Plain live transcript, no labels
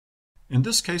In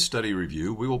this case study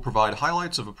review, we will provide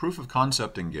highlights of a proof of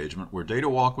concept engagement where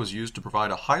DataWalk was used to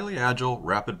provide a highly agile,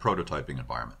 rapid prototyping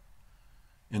environment.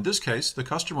 In this case, the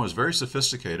customer was very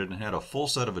sophisticated and had a full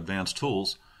set of advanced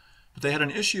tools, but they had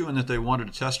an issue in that they wanted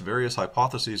to test various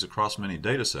hypotheses across many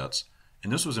datasets,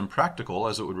 and this was impractical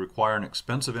as it would require an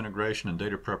expensive integration and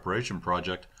data preparation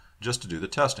project just to do the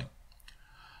testing.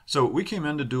 So we came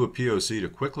in to do a POC to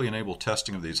quickly enable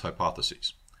testing of these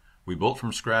hypotheses. We built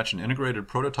from scratch an integrated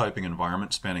prototyping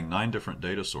environment spanning 9 different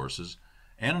data sources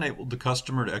and enabled the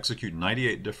customer to execute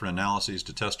 98 different analyses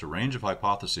to test a range of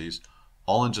hypotheses,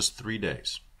 all in just 3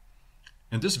 days.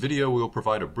 In this video, we will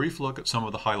provide a brief look at some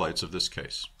of the highlights of this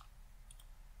case.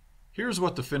 Here's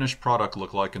what the finished product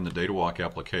looked like in the DataWalk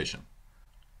application.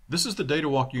 This is the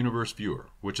DataWalk Universe Viewer,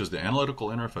 which is the analytical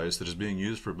interface that is being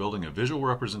used for building a visual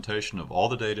representation of all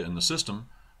the data in the system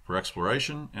for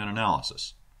exploration and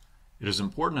analysis. It is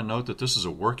important to note that this is a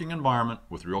working environment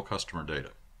with real customer data.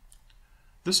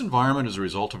 This environment is a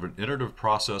result of an iterative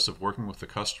process of working with the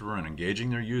customer and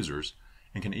engaging their users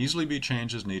and can easily be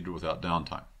changed as needed without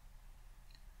downtime.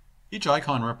 Each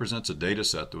icon represents a data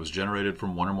set that was generated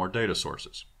from one or more data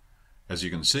sources. As you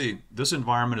can see, this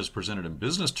environment is presented in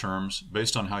business terms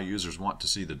based on how users want to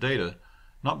see the data,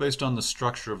 not based on the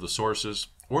structure of the sources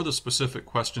or the specific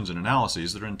questions and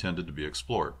analyses that are intended to be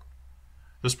explored.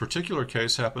 This particular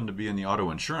case happened to be in the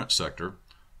auto insurance sector,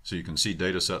 so you can see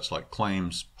data sets like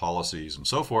claims, policies, and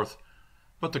so forth,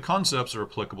 but the concepts are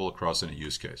applicable across any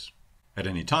use case. At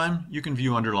any time, you can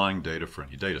view underlying data for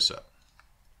any data set.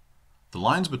 The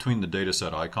lines between the data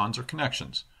set icons are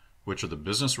connections, which are the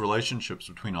business relationships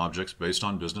between objects based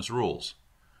on business rules.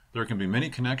 There can be many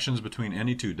connections between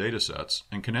any 2 data sets,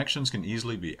 and connections can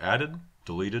easily be added,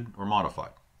 deleted, or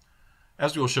modified.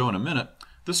 As we will show in a minute,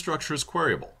 this structure is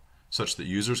queryable, such that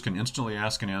users can instantly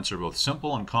ask and answer both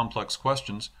simple and complex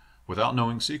questions without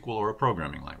knowing SQL or a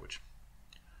programming language.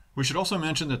 We should also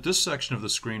mention that this section of the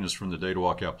screen is from the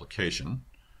DataWalk application,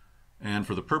 and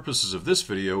for the purposes of this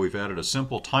video, we've added a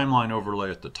simple timeline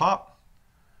overlay at the top,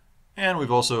 and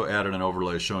we've also added an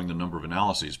overlay showing the number of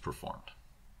analyses performed.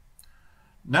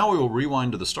 Now we will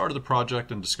rewind to the start of the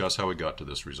project and discuss how we got to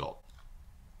this result.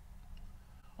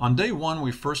 On day 1,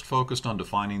 we first focused on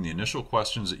defining the initial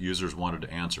questions that users wanted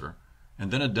to answer,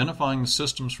 and then identifying the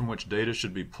systems from which data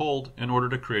should be pulled in order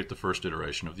to create the first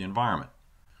iteration of the environment.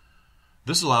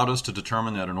 This allowed us to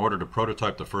determine that in order to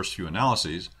prototype the first few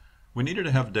analyses, we needed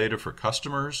to have data for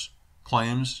customers,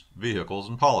 claims, vehicles,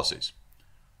 and policies.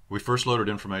 We first loaded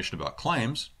information about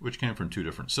claims, which came from 2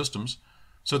 different systems,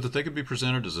 so that they could be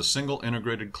presented as a single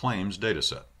integrated claims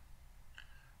dataset.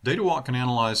 DataWalk can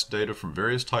analyze data from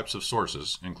various types of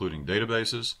sources, including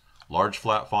databases, large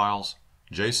flat files,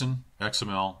 JSON,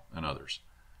 XML, and others.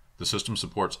 The system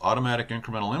supports automatic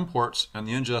incremental imports, and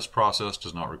the ingest process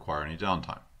does not require any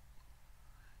downtime.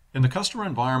 In the customer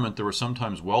environment, there were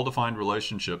sometimes well-defined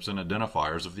relationships and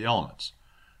identifiers of the elements.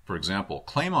 For example,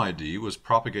 claim ID was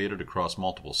propagated across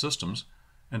multiple systems,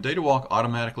 and DataWalk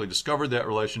automatically discovered that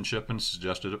relationship and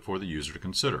suggested it for the user to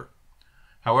consider.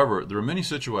 However, there are many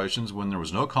situations when there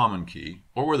was no common key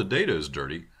or where the data is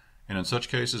dirty, and in such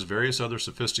cases, various other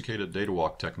sophisticated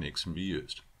DataWalk techniques can be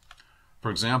used. For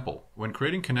example, when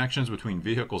creating connections between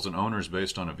vehicles and owners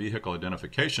based on a vehicle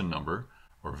identification number,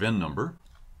 or VIN number,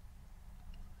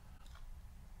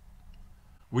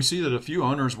 we see that a few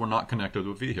owners were not connected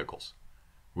with vehicles.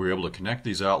 We were able to connect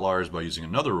these outliers by using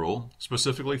another rule,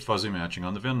 specifically fuzzy matching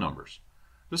on the VIN numbers.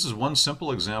 This is one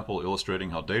simple example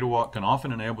illustrating how DataWalk can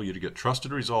often enable you to get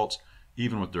trusted results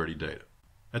even with dirty data.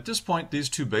 At this point, these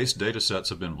 2 base data sets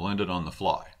have been blended on the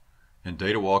fly. In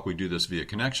DataWalk, we do this via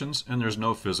connections, and there's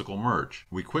no physical merge.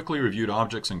 We quickly reviewed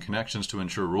objects and connections to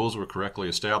ensure rules were correctly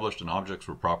established and objects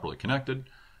were properly connected,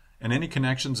 and any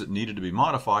connections that needed to be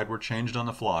modified were changed on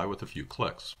the fly with a few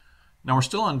clicks. Now we're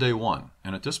still on day 1,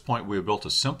 and at this point we have built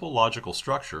a simple logical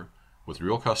structure with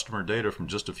real customer data from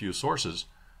just a few sources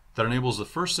that enables the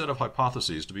first set of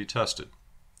hypotheses to be tested.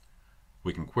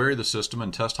 We can query the system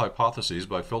and test hypotheses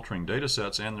by filtering data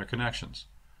sets and their connections.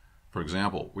 For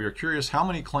example, we are curious how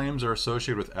many claims are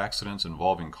associated with accidents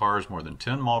involving cars more than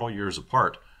 10 model years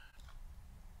apart,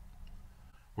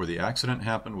 where the accident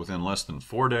happened within less than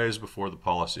 4 days before the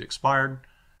policy expired,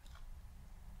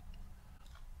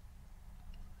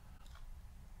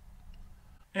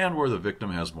 and where the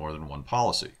victim has more than 1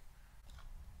 policy.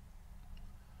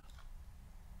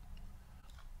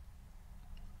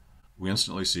 We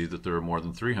instantly see that there are more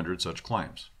than 300 such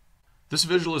claims. This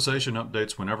visualization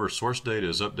updates whenever source data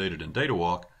is updated in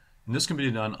DataWalk, and this can be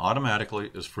done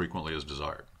automatically as frequently as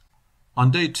desired.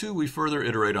 On day 2, we further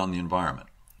iterate on the environment.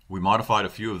 We modified a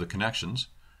few of the connections,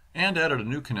 and added a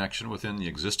new connection within the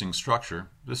existing structure.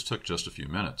 This took just a few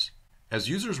minutes. As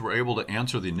users were able to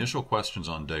answer the initial questions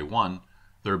on day one,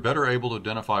 they're better able to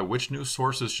identify which new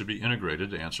sources should be integrated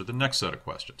to answer the next set of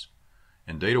questions.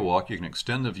 In DataWalk, you can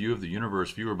extend the view of the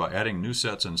universe viewer by adding new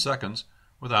sets in seconds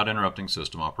without interrupting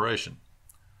system operation.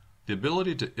 The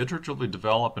ability to iteratively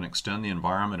develop and extend the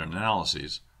environment and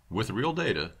analyses with real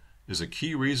data is a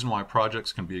key reason why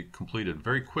projects can be completed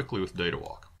very quickly with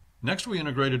DataWalk. Next, we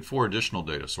integrated 4 additional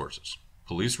data sources: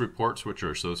 police reports, which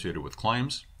are associated with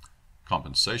claims,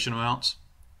 compensation amounts,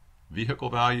 vehicle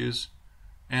values,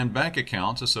 and bank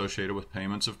accounts associated with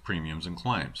payments of premiums and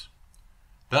claims.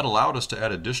 That allowed us to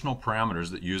add additional parameters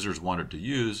that users wanted to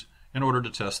use in order to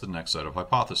test the next set of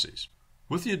hypotheses.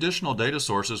 With the additional data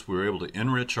sources, we were able to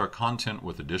enrich our content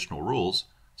with additional rules,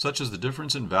 such as the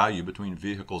difference in value between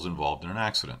vehicles involved in an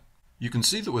accident. You can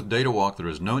see that with DataWalk there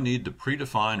is no need to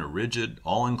predefine a rigid,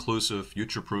 all-inclusive,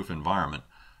 future-proof environment,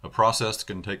 a process that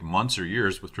can take months or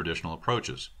years with traditional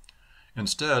approaches.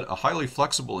 Instead, a highly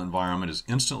flexible environment is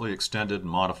instantly extended and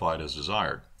modified as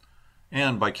desired.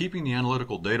 And by keeping the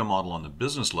analytical data model on the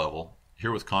business level,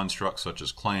 here with constructs such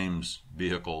as claims,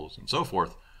 vehicles, and so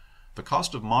forth, the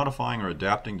cost of modifying or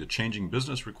adapting to changing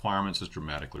business requirements is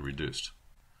dramatically reduced.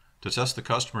 To test the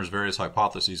customer's various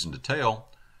hypotheses in detail,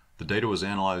 the data was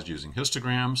analyzed using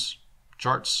histograms,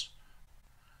 charts,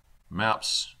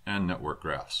 maps, and network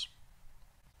graphs.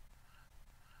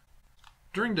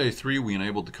 During day 3, we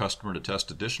enabled the customer to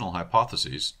test additional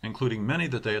hypotheses, including many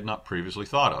that they had not previously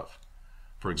thought of.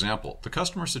 For example, the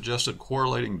customer suggested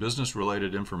correlating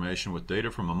business-related information with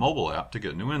data from a mobile app to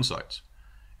get new insights.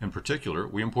 In particular,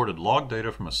 we imported log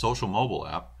data from a social mobile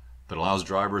app that allows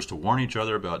drivers to warn each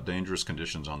other about dangerous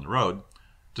conditions on the road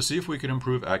to see if we could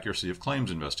improve accuracy of claims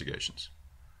investigations.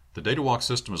 The DataWalk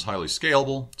system is highly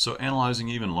scalable, so analyzing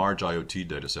even large IoT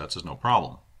datasets is no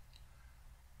problem.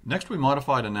 Next, we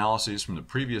modified analyses from the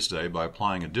previous day by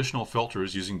applying additional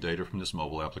filters using data from this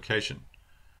mobile application.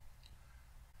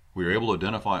 We were able to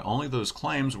identify only those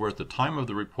claims where at the time of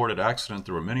the reported accident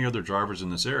there were many other drivers in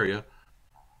this area,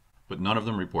 but none of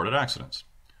them reported accidents.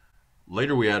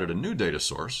 Later we added a new data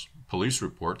source, police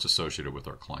reports associated with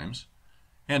our claims,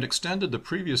 and extended the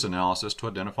previous analysis to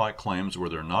identify claims where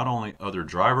there are not only other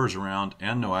drivers around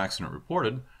and no accident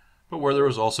reported, but where there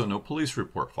was also no police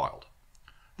report filed.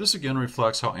 This again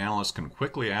reflects how analysts can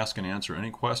quickly ask and answer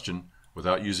any question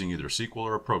without using either SQL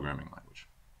or a programming language.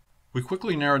 We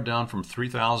quickly narrowed down from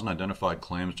 3,000 identified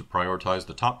claims to prioritize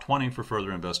the top 20 for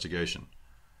further investigation.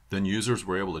 Then users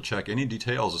were able to check any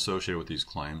details associated with these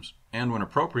claims and, when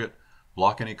appropriate,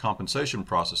 block any compensation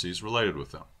processes related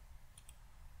with them.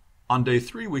 On day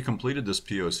 3, we completed this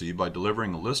POC by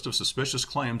delivering a list of suspicious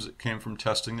claims that came from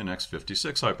testing the next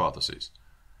 56 hypotheses.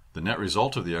 The net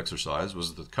result of the exercise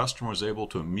was that the customer was able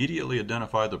to immediately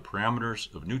identify the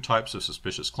parameters of new types of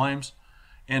suspicious claims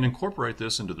and incorporate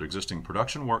this into their existing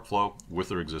production workflow with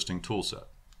their existing toolset.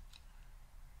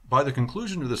 By the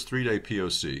conclusion of this 3-day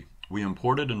POC, we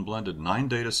imported and blended 9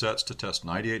 data sets to test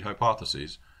 98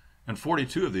 hypotheses, and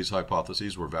 42 of these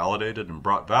hypotheses were validated and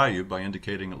brought value by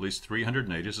indicating at least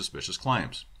 380 suspicious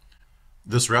claims.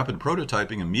 This rapid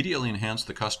prototyping immediately enhanced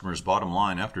the customer's bottom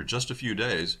line after just a few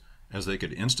days, as they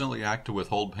could instantly act to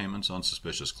withhold payments on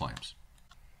suspicious claims.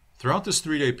 Throughout this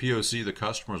 3-day POC, the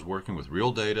customer was working with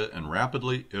real data and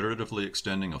rapidly, iteratively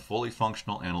extending a fully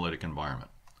functional analytic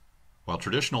environment. While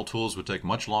traditional tools would take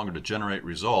much longer to generate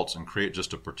results and create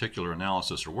just a particular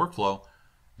analysis or workflow,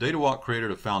 DataWalk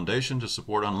created a foundation to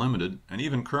support unlimited, and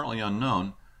even currently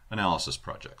unknown, analysis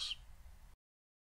projects.